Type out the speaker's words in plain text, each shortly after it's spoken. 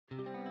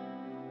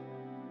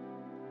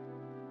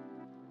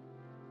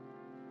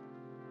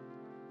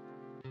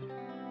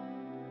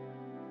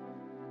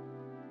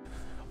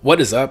What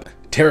is up,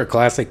 Terra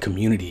Classic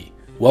community?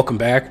 Welcome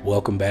back,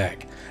 welcome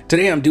back.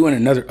 Today I'm doing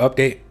another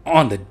update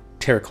on the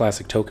Terra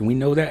Classic token. We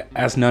know that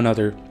as none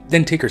other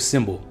than ticker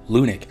symbol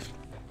Lunc.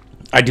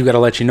 I do gotta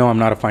let you know I'm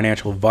not a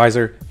financial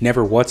advisor,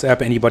 never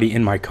WhatsApp anybody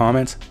in my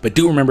comments, but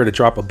do remember to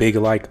drop a big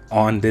like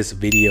on this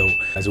video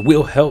as it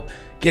will help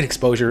get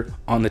exposure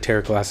on the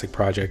Terra Classic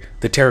project,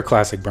 the Terra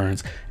Classic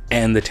burns,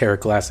 and the Terra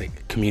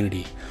Classic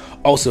community.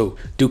 Also,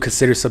 do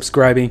consider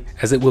subscribing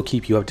as it will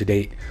keep you up to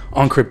date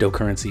on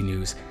cryptocurrency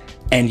news.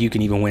 And you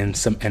can even win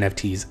some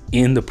NFTs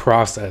in the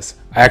process.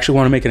 I actually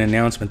want to make an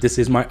announcement. This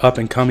is my up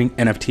and coming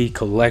NFT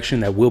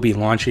collection that will be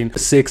launching the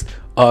 6th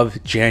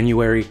of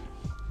January.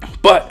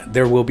 But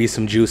there will be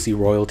some juicy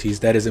royalties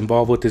that is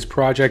involved with this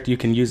project. You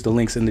can use the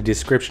links in the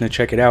description to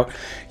check it out.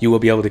 You will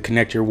be able to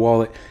connect your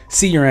wallet,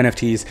 see your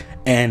NFTs,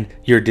 and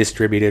your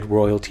distributed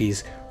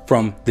royalties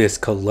from this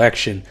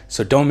collection.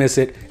 So don't miss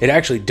it. It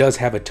actually does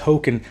have a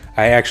token.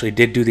 I actually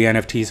did do the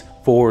NFTs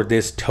for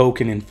this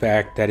token, in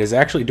fact, that is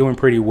actually doing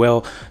pretty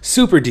well.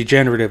 Super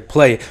degenerative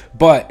play,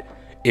 but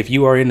if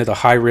you are into the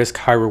high risk,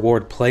 high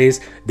reward plays,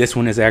 this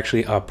one is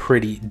actually a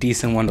pretty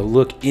decent one to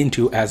look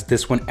into, as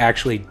this one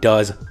actually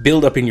does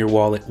build up in your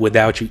wallet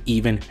without you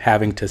even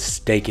having to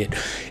stake it.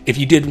 If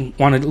you did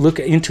want to look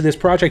into this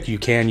project, you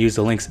can use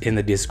the links in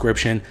the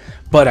description,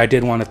 but I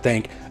did want to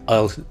thank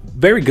a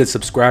very good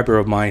subscriber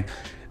of mine.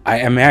 I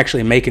am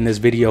actually making this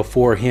video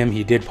for him.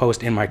 He did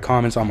post in my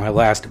comments on my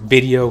last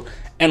video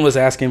and was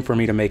asking for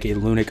me to make a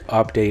Lunc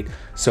update.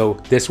 So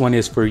this one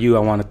is for you.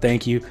 I want to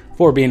thank you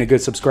for being a good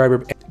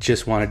subscriber.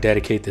 Just want to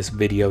dedicate this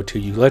video to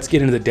you. Let's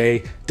get into the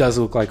day. Does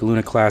look like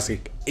Lunc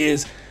Classic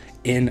is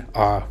in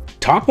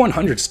top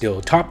 100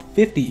 still, top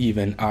 50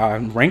 even,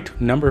 ranked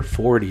number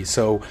 40.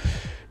 So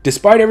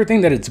despite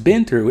everything that it's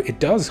been through, it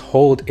does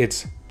hold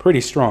its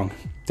pretty strong.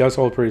 Does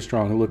hold pretty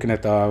strong. Looking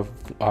at the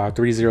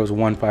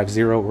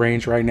 30150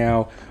 range right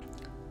now,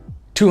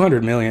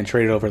 200 million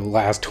traded over the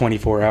last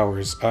 24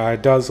 hours.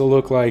 It does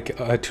look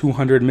like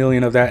 200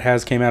 million of that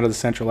has came out of the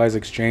centralized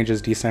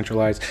exchanges.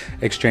 Decentralized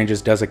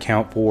exchanges does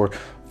account for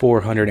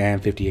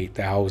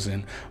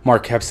 458,000.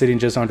 Market cap sitting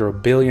just under a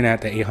billion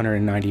at the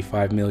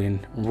 895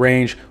 million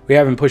range. We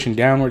have been pushing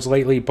downwards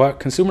lately, but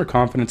consumer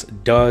confidence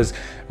does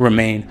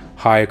remain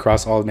high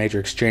across all the major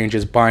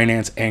exchanges: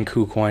 Binance and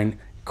KuCoin,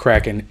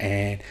 Kraken,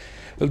 and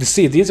let's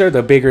see, these are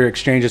the bigger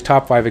exchanges.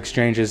 Top 5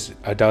 exchanges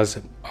does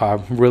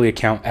really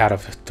account out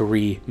of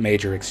 3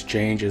 major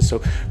exchanges.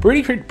 So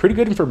pretty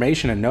good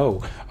information to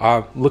know.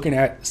 Looking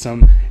at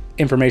some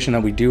information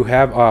that we do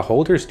have,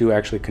 holders do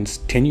actually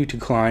continue to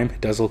climb.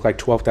 It does look like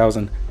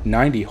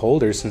 12,090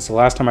 holders since the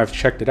last time I've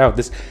checked it out.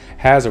 This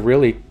has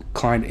really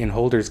climbed in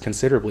holders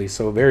considerably,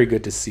 so very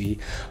good to see.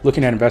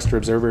 Looking at Investor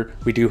Observer,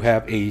 we do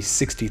have a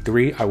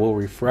 63. I will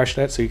refresh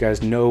that so you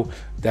guys know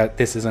that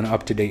this is an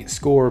up-to-date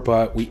score,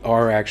 but we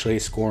are actually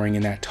scoring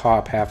in that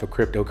top half of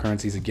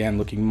cryptocurrencies again,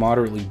 looking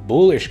moderately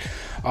bullish,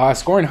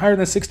 scoring higher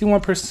than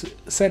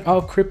 61%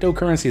 of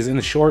cryptocurrencies in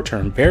the short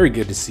term. Very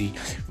good to see.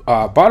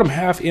 Bottom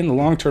half in the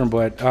long term,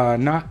 but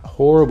not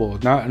horrible,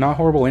 not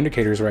horrible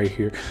indicators right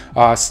here.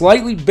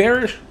 Slightly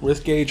bearish,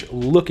 risk gauge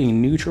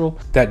looking neutral.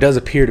 That does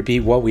appear to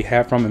be what we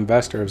have from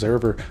Investor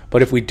Observer.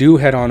 But if we do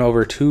head on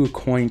over to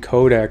Coin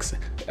Codex,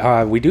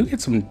 we do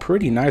get some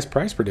pretty nice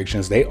price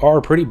predictions. They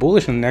are pretty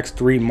bullish in the next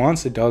 3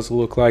 months. It does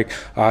look like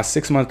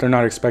 6 months they're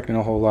not expecting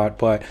a whole lot,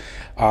 but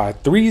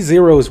 3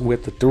 zeros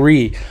with the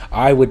 3,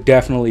 I would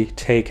definitely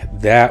take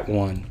that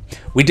one.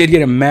 We did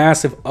get a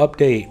massive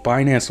update.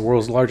 Binance, the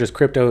world's largest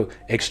crypto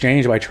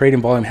exchange by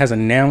trading volume, has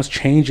announced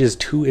changes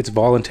to its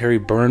voluntary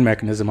burn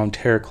mechanism on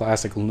Terra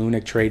Classic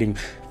Lunc trading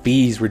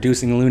fees,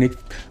 reducing Lunc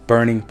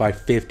burning by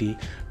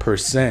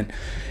 50%.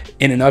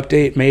 In an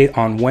update made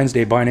on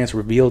Wednesday, Binance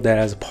revealed that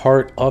as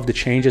part of the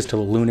changes to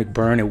the Lunc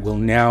burn, it will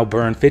now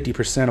burn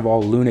 50% of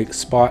all Lunc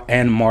spot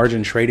and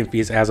margin trading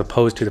fees, as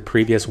opposed to the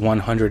previous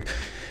 100%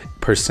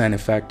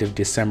 effective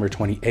December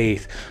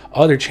 28th.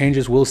 Other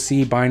changes will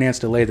see Binance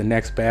delay the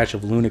next batch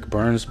of Lunc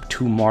burns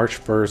to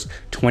March 1st,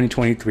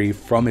 2023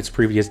 from its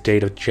previous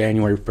date of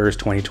January 1st,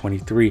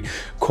 2023.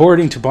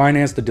 According to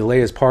Binance, the delay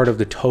is part of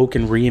the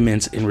token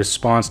remints in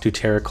response to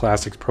Terra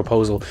Classic's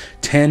proposal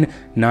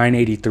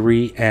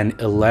 10.983 and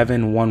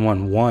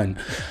 11.111.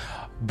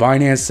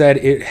 Binance said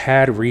it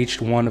had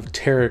reached one of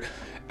Terra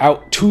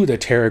out to the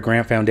Terra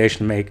Grant Foundation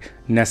to make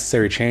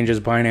necessary changes.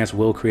 Binance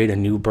will create a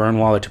new burn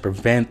wallet to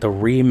prevent the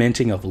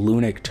reminting of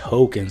Lunc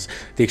tokens.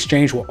 The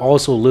exchange will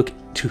also look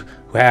to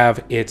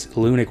have its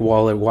Lunc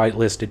wallet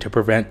whitelisted to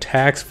prevent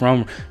tax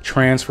from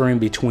transferring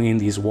between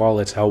these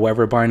wallets.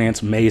 However,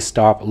 Binance may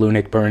stop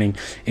Lunc burning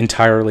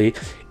entirely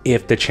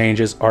if the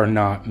changes are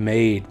not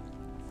made.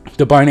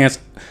 The Binance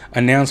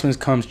announcement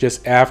comes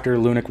just after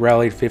Lunc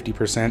rallied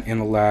 50% in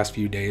the last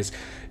few days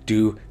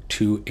due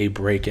to a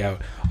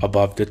breakout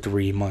above the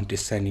 3-month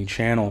descending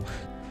channel.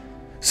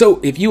 So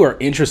if you are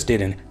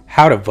interested in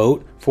how to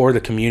vote for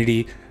the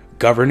community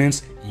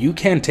governance, you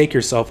can take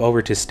yourself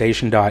over to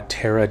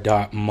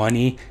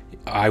station.terra.money.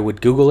 I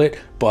would Google it,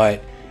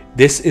 but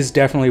this is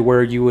definitely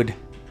where you would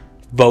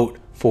vote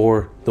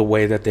for the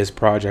way that this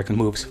project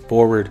moves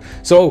forward.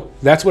 So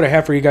that's what I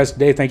have for you guys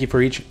today. Thank you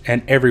for each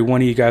and every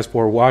one of you guys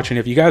for watching.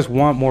 If you guys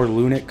want more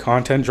Lunc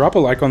content, drop a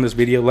like on this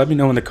video, let me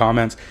know in the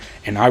comments,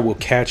 and I will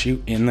catch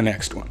you in the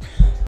next one.